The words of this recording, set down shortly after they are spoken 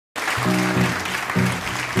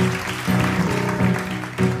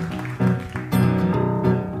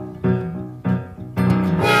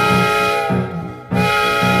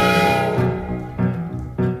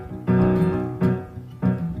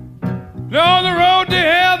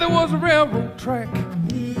was a railroad track.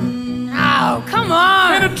 Oh, come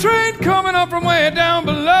on! And a train coming up from way down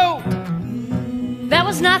below. That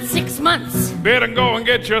was not 6 months. Better go and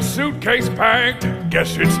get your suitcase packed.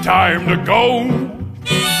 Guess it's time to go.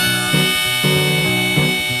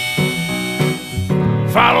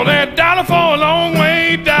 Follow that dollar for a long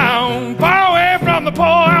way down, far away from the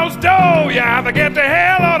poorhouse door. You either get to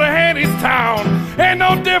hell or to Hadestown. Ain't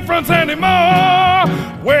no difference anymore.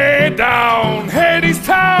 Way down,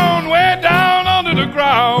 Hadestown, way down under the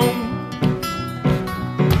ground.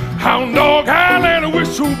 Hound dog howl and a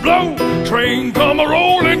whistle blow. Train come a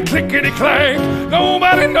rolling, clickety clank.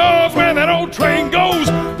 Nobody knows where that old train goes.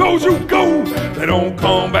 Those who go, they don't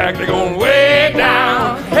come back. They're going way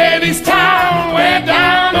down, Hadestown, way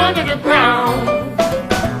down under the ground.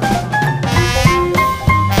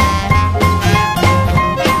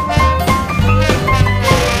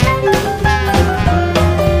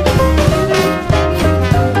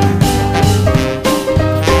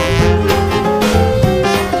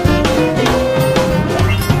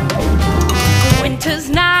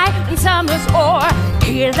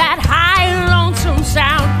 Hear that high lonesome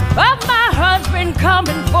sound of my husband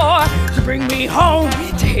coming for to bring me home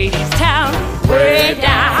to Hadestown. Way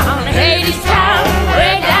down, Hadestown,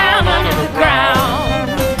 way down under the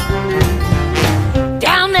ground.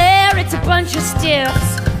 Down there it's a bunch of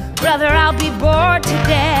stiffs. Brother, I'll be bored to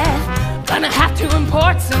death. Gonna have to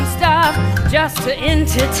import some stuff just to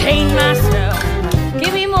entertain myself.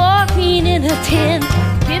 Give me morphine in a tin.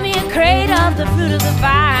 Give me a crate of the fruit of the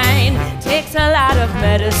vine. Takes a lot of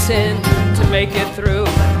medicine to make it through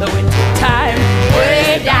the winter time.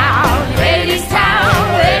 Way down, Hadestown,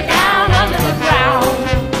 way down under the ground.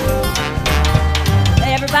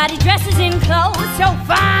 Everybody dresses in clothes so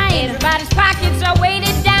fine. Everybody's pockets are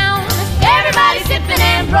weighted down. Everybody's sipping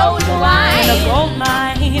ambrosia wine. In a gold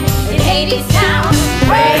mine in Hadestown.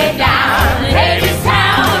 Way down,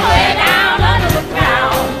 Hadestown, way down under the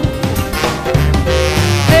ground.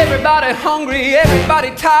 Everybody hungry,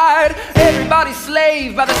 everybody tired, everybody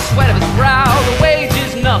slaved by the sweat of his brow. The wage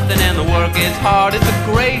is nothing and the work is hard. It's a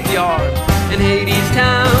graveyard in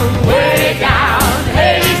Hadestown. Way down,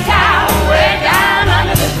 Hadestown, way down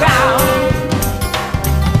under the ground.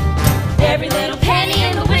 Every little penny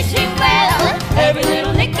in the wishing well, every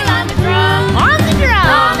little nickel on the drum. On the drum.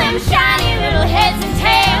 All them shiny little heads and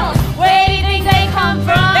tails, where do you think they come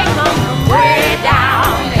from? They come from way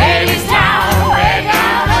down, Hadestown, way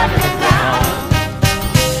down under the ground.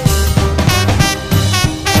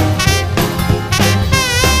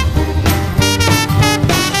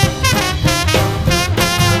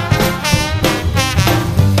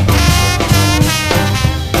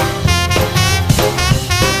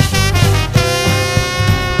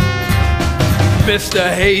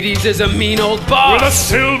 Mr. Hades is a mean old boss with a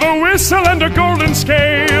silver whistle and a golden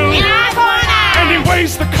scale. An eye for an eye. And he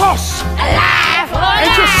weighs the cost. A lie for an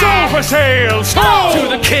Ain't your soul for sale. So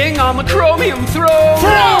to the king on the chromium throne.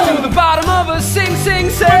 To the bottom of a sing-sing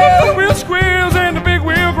the sail. wheel squeals and the big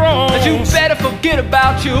wheel groans. But you better forget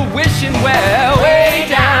about your wishing well. Way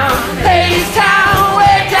down, Hadestown,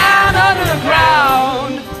 way down under the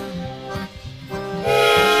ground.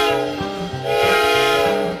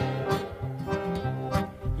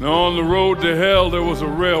 Now on the road to hell there was a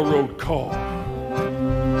railroad car.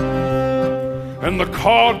 And the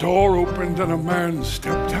car door opened and a man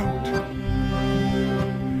stepped out.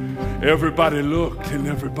 Everybody looked and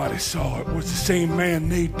everybody saw it was the same man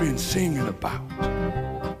they'd been singing about.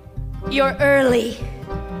 You're early.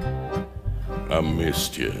 I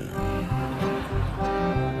missed you.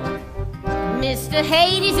 Mr.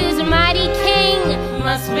 Hades is a mighty king.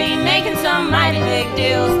 Must be making some mighty big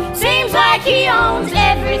deals. Seems like he owns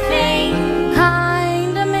everything.